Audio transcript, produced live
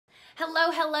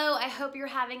Hello, hello. I hope you're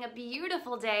having a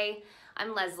beautiful day.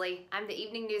 I'm Leslie. I'm the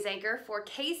evening news anchor for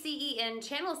KCEN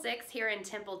Channel 6 here in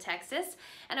Temple, Texas,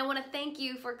 and I want to thank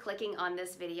you for clicking on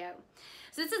this video.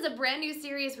 So this is a brand new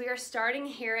series we are starting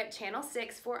here at Channel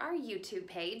 6 for our YouTube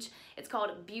page. It's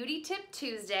called Beauty Tip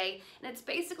Tuesday, and it's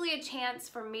basically a chance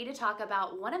for me to talk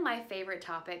about one of my favorite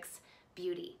topics,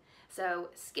 beauty. So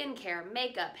skincare,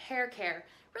 makeup, hair care,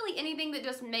 really anything that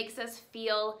just makes us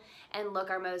feel and look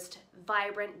our most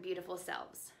vibrant, beautiful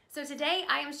selves. So today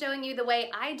I am showing you the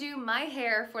way I do my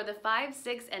hair for the 5,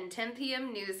 6, and 10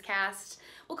 p.m. newscast.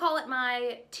 We'll call it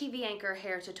my TV anchor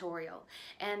hair tutorial.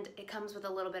 And it comes with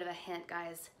a little bit of a hint,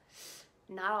 guys.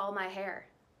 Not all my hair.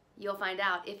 You'll find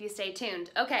out if you stay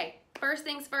tuned. Okay, first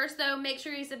things first though, make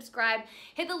sure you subscribe.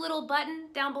 Hit the little button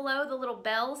down below, the little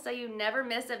bell, so you never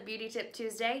miss a Beauty Tip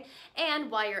Tuesday.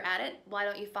 And while you're at it, why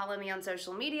don't you follow me on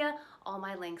social media? All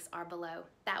my links are below.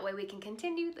 That way we can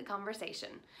continue the conversation.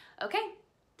 Okay,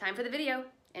 time for the video.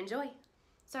 Enjoy.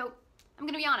 So, I'm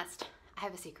gonna be honest, I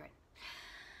have a secret.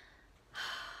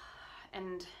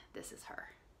 And this is her.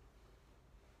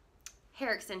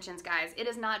 Hair extensions, guys. It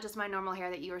is not just my normal hair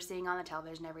that you are seeing on the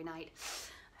television every night.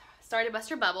 Sorry to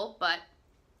bust your bubble, but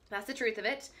that's the truth of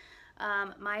it.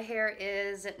 My hair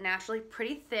is naturally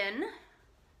pretty thin,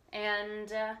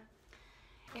 and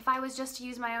if I was just to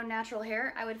use my own natural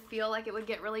hair, I would feel like it would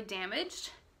get really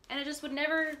damaged, and it just would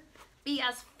never be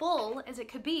as full as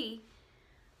it could be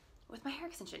with my hair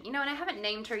extension. You know, and I haven't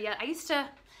named her yet. I used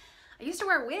to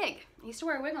wear a wig. I used to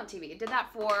wear a wig on TV. I did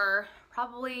that for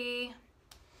probably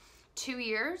 2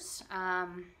 years.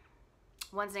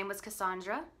 One's name was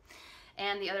Cassandra,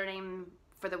 and the other name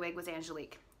for the wig was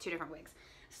Angelique. 2 different wigs.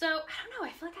 So, I don't know,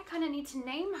 I feel like I kind of need to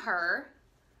name her,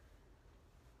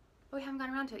 but we haven't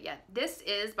gotten around to it yet. This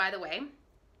is, by the way,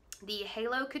 the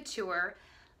Halo Couture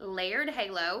Layered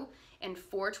Halo in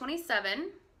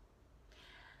 427.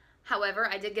 However,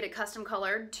 I did get it custom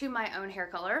colored to my own hair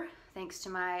color, thanks to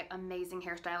my amazing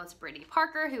hairstylist, Brittany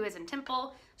Parker, who is in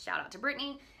Temple. Shout out to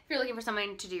Brittany if you're looking for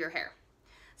someone to do your hair.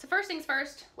 So first things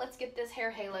first, let's get this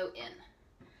hair halo in.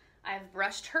 I've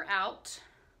brushed her out,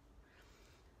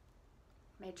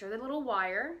 made sure the little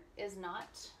wire is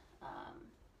not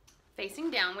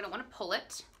facing down. We don't want to pull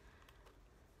it.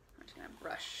 I'm just gonna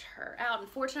brush her out.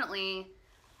 Unfortunately,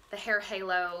 the hair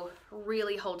halo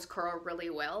really holds curl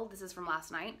really well. This is from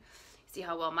last night. See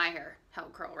how well my hair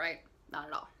held curl, right? Not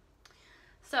at all.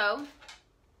 So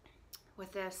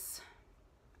with this,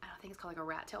 I don't think it's called like a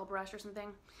rat tail brush or something.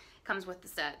 It comes with the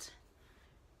set.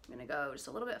 I'm gonna go just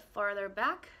a little bit farther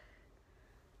back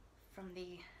from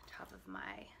the top of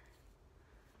my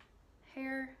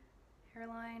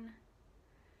hairline.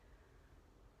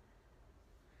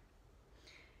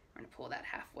 We're gonna pull that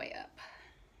halfway up.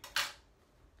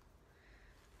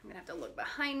 I'm gonna have to look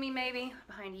behind me, maybe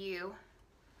behind you.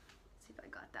 See if I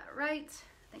got that right.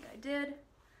 I think I did.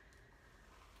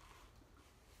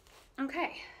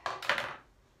 Okay.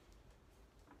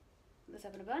 Put this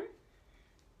up in a bun.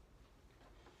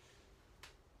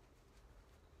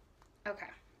 Okay.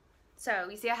 So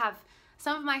you see I have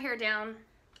some of my hair down,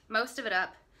 most of it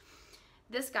up.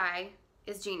 This guy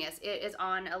is genius. It is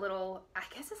on a little, I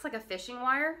guess it's like a fishing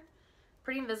wire,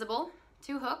 pretty invisible,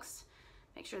 2 hooks.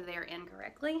 Make sure they're in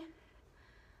correctly.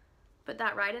 Put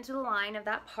that right into the line of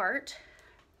that part.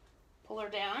 Pull her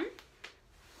down.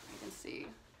 You can see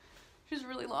she's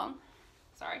really long.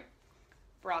 Sorry.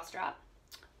 Bra strap.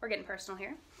 We're getting personal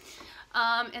here.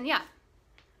 And yeah,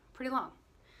 pretty long.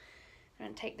 I'm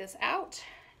gonna take this out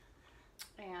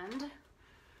and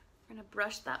we're gonna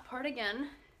brush that part again.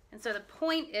 And so the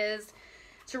point is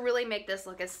to really make this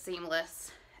look as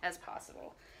seamless as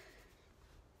possible.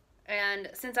 And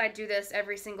since I do this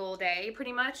every single day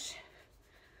pretty much,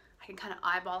 I can kind of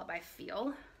eyeball it by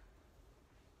feel.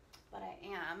 But I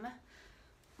am,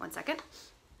 one second,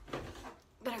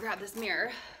 gonna grab this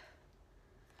mirror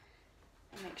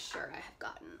and make sure I have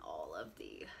gotten all of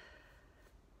the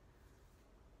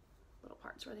little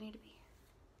parts where they need to be.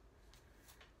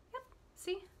 Yep,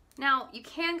 see? Now, you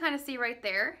can kind of see right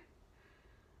there,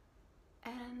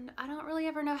 and I don't really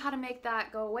ever know how to make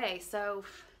that go away, so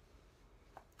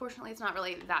fortunately it's not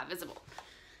really that visible.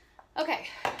 Okay,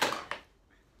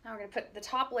 now we're gonna put the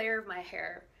top layer of my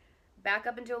hair back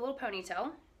up into a little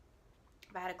ponytail.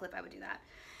 If I had a clip, I would do that.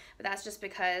 But that's just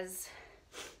because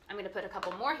I'm gonna put a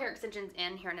couple more hair extensions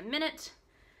in here in a minute,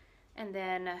 and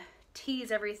then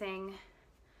tease everything.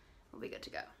 We'll be good to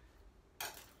go.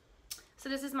 So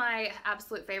this is my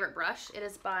absolute favorite brush. It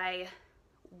is by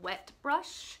Wet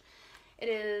Brush. It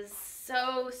is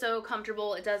so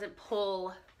comfortable. It doesn't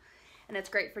pull, and it's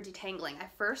great for detangling. I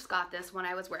first got this when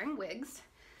I was wearing wigs,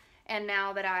 And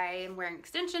now that I am wearing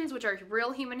extensions, which are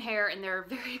real human hair and they're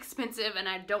very expensive and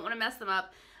I don't want to mess them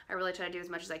up, I really try to do as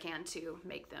much as I can to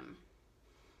make them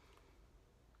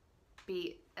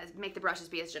make the brushes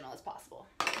be as gentle as possible.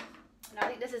 Now I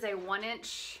think this is a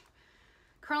 1-inch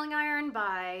curling iron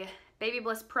by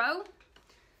Babybliss Pro.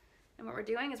 And what we're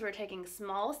doing is we're taking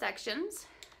small sections,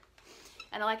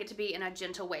 and I like it to be in a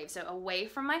gentle wave. So away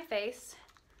from my face.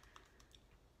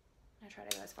 I try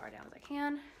to go as far down as I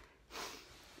can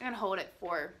and hold it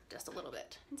for just a little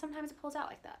bit. And sometimes it pulls out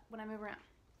like that when I move around.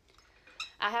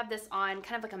 I have this on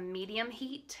kind of like a medium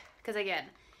heat because again,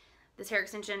 this hair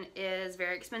extension is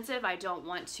very expensive. I don't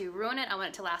want to ruin it. I want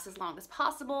it to last as long as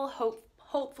possible.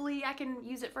 Hopefully I can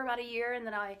use it for about a year and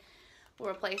then I will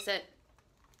replace it.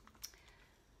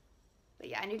 But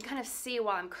yeah, and you can kind of see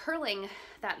while I'm curling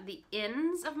that the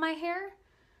ends of my hair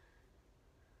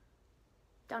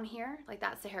down here, like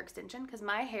that's the hair extension, because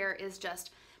my hair is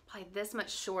just probably this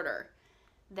much shorter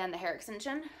than the hair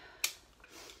extension.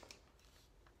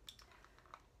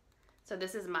 So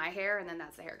this is my hair and then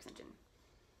that's the hair extension.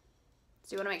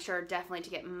 So you want to make sure definitely to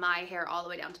get my hair all the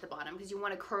way down to the bottom because you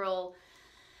want to curl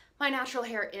my natural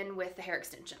hair in with the hair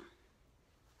extension.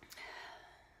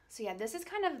 So yeah, this is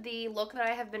kind of the look that I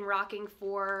have been rocking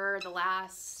for the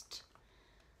last,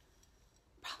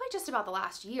 probably just about the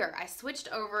last year. I switched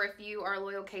over, if you are a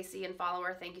loyal KC and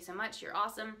follower, thank you so much, you're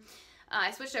awesome.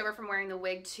 I switched over from wearing the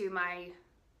wig to my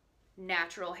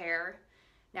natural hair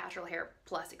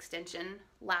plus extension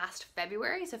last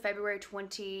February, so February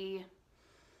 2018.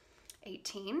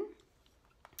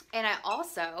 And I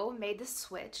also made the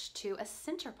switch to a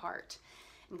center part.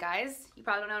 And guys, you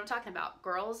probably don't know what I'm talking about.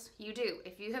 Girls, you do.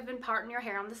 If you have been parting your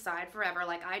hair on the side forever,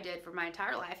 like I did for my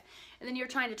entire life, and then you're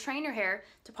trying to train your hair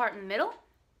to part in the middle,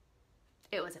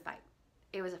 it was a fight.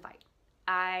 It was a fight.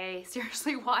 I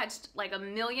seriously watched like a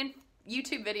million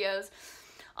YouTube videos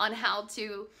on how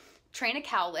to train a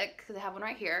cowlick, because I have one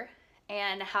right here,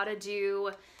 and how to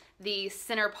do the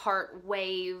center part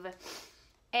wave.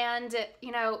 And,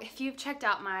 you know, if you've checked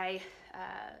out my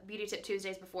Beauty Tip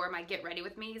Tuesdays before, my Get Ready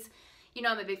With Me's, you know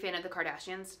I'm a big fan of the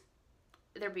Kardashians.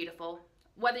 They're beautiful.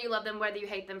 Whether you love them, whether you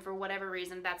hate them for whatever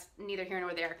reason, that's neither here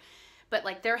nor there. But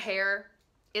like their hair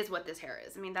is what this hair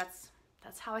is. I mean, that's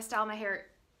how I style my hair.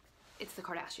 It's the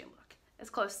Kardashian look, as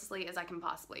closely as I can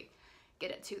possibly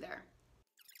get it to there.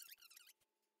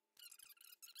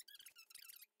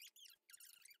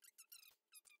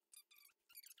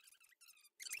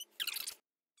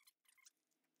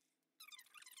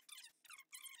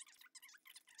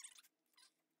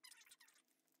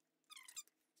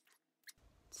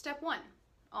 Step 1,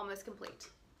 almost complete.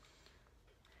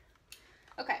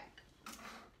 Okay,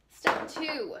 step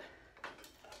 2,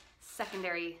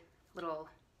 secondary little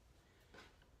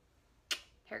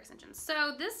hair extensions.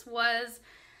 So this was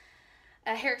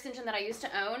a hair extension that I used to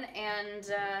own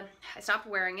and I stopped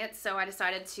wearing it, so I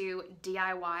decided to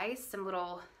DIY some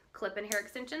little clip-in hair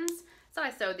extensions. So I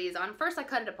sewed these on. First I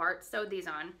cut it apart, sewed these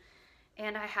on,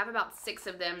 and I have about 6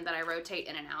 of them that I rotate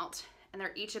in and out, and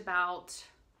they're each about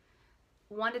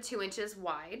 1 to 2 inches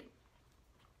wide,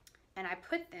 and I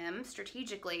put them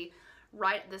strategically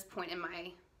right at this point in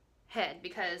my head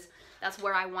because that's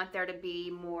where I want there to be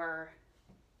more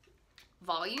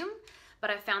volume. But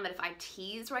I found that if I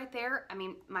tease right there, I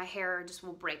mean, my hair just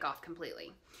will break off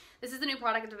completely. This is the new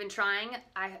product I've been trying.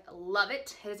 I love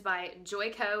it. It is by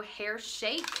Joico Hair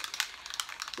Shake.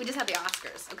 We just had the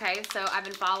Oscars, okay? So I've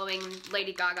been following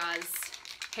Lady Gaga's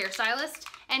hairstylist,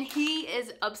 and he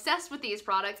is obsessed with these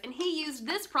products, and he used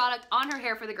this product on her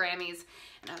hair for the Grammys,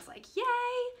 and I was like, yay!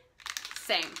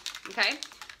 Same, okay?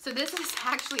 So this is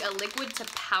actually a liquid to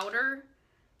powder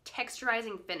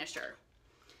texturizing finisher.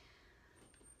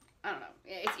 I don't know,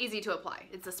 it's easy to apply.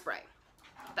 It's a spray.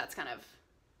 That's kind of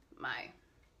my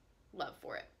love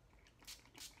for it.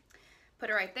 Put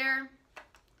it right there,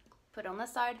 put it on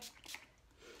this side,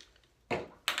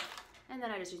 and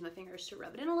then I just use my fingers to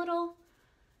rub it in a little.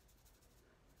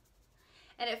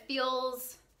 And it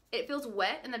feels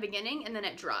wet in the beginning and then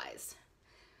it dries.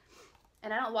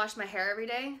 And I don't wash my hair every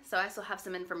day, so I still have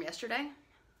some in from yesterday.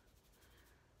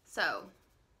 So,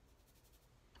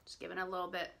 just giving it a little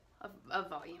bit of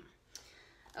volume.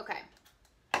 Okay,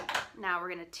 now we're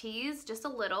gonna tease just a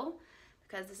little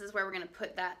because this is where we're gonna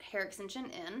put that hair extension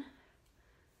in.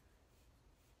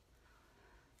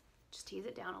 Just tease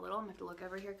it down a little. I'm gonna have to look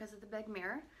over here because of the big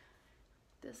mirror.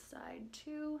 This side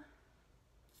too.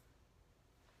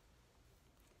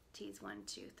 Tease 1,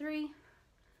 2, 3.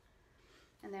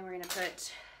 And then we're gonna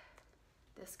put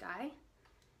this guy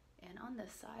in on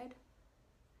this side.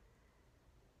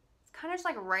 It's kind of just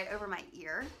like right over my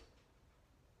ear.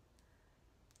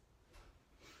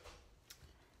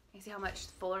 You see how much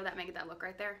fuller that made that look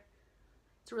right there?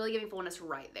 It's really giving fullness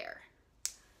right there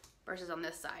versus on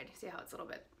this side. See how it's a little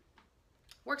bit,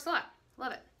 works a lot.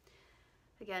 Love it.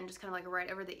 Again, just kind of like right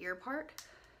over the ear part,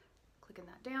 clicking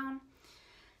that down.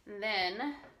 And then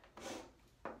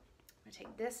I'm gonna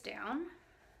take this down.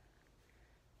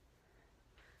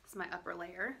 This is my upper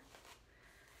layer.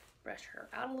 Brush her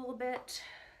out a little bit,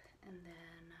 and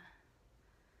then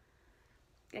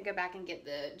gonna go back and get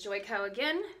the Joico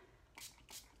again,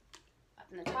 up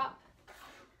in the top.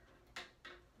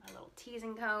 My little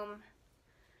teasing comb.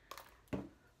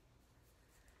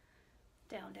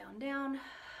 Down, down, down.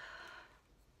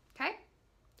 Okay,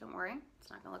 don't worry,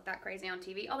 it's not gonna look that crazy on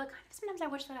TV, although kind of sometimes I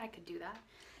wish that I could do that,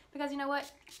 because you know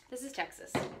what? This is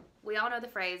Texas. We all know the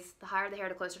phrase, the higher the hair,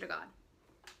 the closer to God.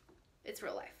 It's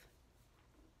real life.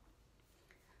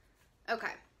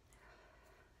 Okay,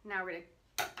 now we're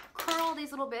gonna curl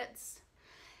these little bits,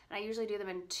 and I usually do them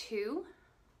in two.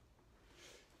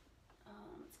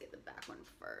 Let's get the back one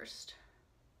first,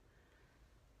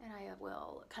 and I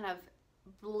will kind of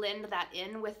blend that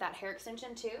in with that hair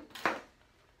extension too.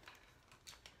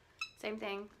 Same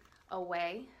thing,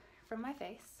 away from my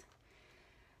face,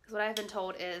 because what I've been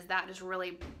told is that just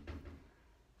really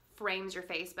frames your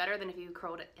face better than if you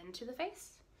curled it into the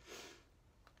face.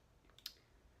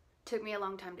 Took me a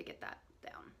long time to get that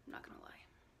down, I'm not gonna lie.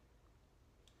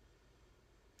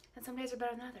 And some days are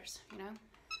better than others, you know?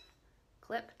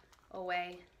 Clip,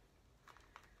 away,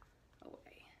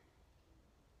 away.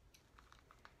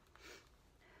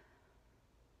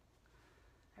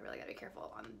 I really gotta be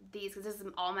careful on these because this is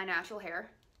all my natural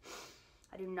hair.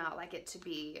 I do not like it to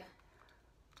be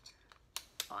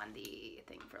on the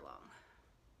thing for long.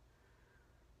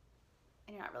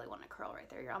 And you're not really wanting a curl right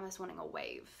there. You're almost wanting a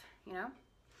wave, you know?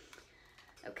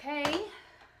 Okay,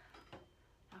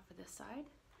 now for this side,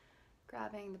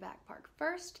 grabbing the back part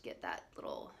first, get that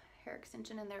little hair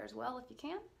extension in there as well if you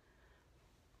can.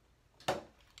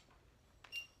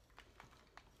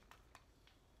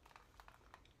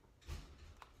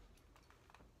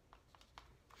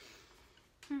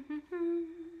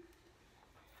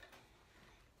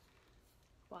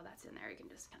 While that's in there, you can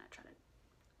just kind of try to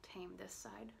tame this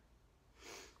side.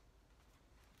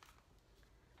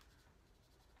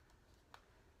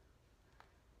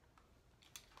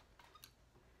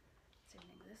 Same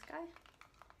thing with this guy.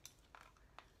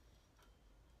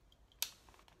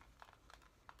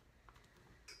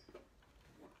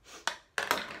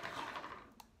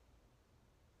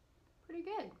 Pretty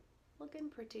good. Looking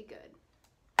pretty good.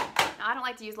 Now, I don't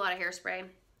like to use a lot of hairspray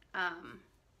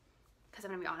because I'm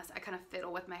gonna be honest, I kind of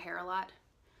fiddle with my hair a lot,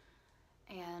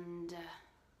 and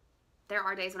there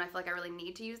are days when I feel like I really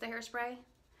need to use the hairspray,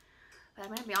 but I'm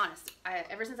gonna be honest,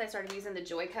 ever since I started using the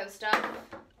Joico stuff,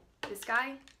 this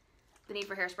guy, the need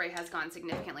for hairspray has gone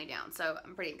significantly down, so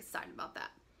I'm pretty excited about that.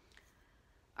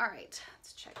 All right,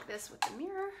 let's check this with the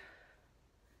mirror.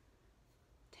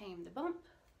 Tame the bump.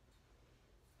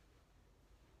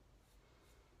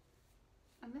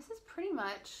 And this is pretty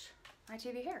much my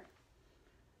TV hair.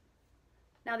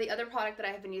 Now the other product that I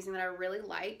have been using that I really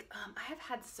like, I have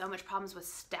had so much problems with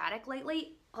static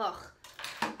lately. Ugh,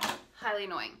 highly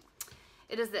annoying.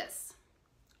 It is this.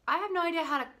 I have no idea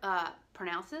how to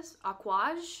pronounce this.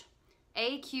 Aquage,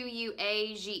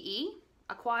 A-Q-U-A-G-E.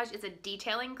 Aquage is a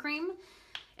detailing cream,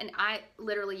 and I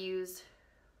literally use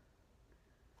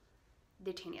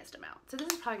the teeniest amount. So this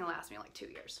is probably gonna last me like 2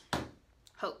 years.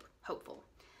 Hopeful.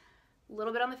 A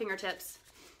little bit on the fingertips,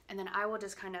 and then I will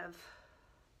just kind of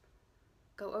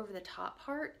go over the top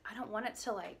part. I don't want it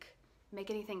to like make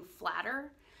anything flatter,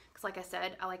 because like I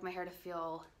said, I like my hair to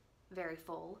feel very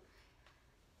full,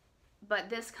 but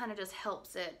this kind of just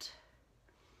helps it,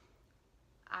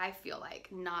 I feel like,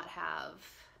 not have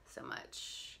so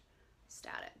much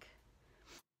static.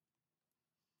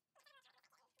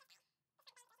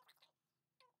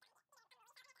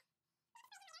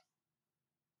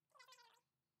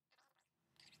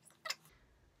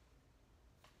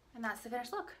 And that's the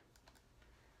finished look.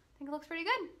 I think it looks pretty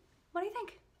good. What do you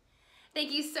think?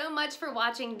 Thank you so much for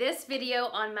watching this video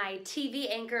on my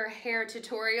TV Anchor hair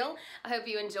tutorial. I hope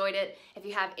you enjoyed it. If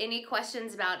you have any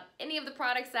questions about any of the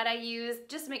products that I use,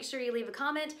 just make sure you leave a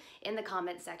comment in the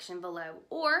comment section below,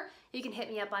 or you can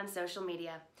hit me up on social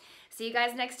media. See you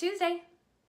guys next Tuesday.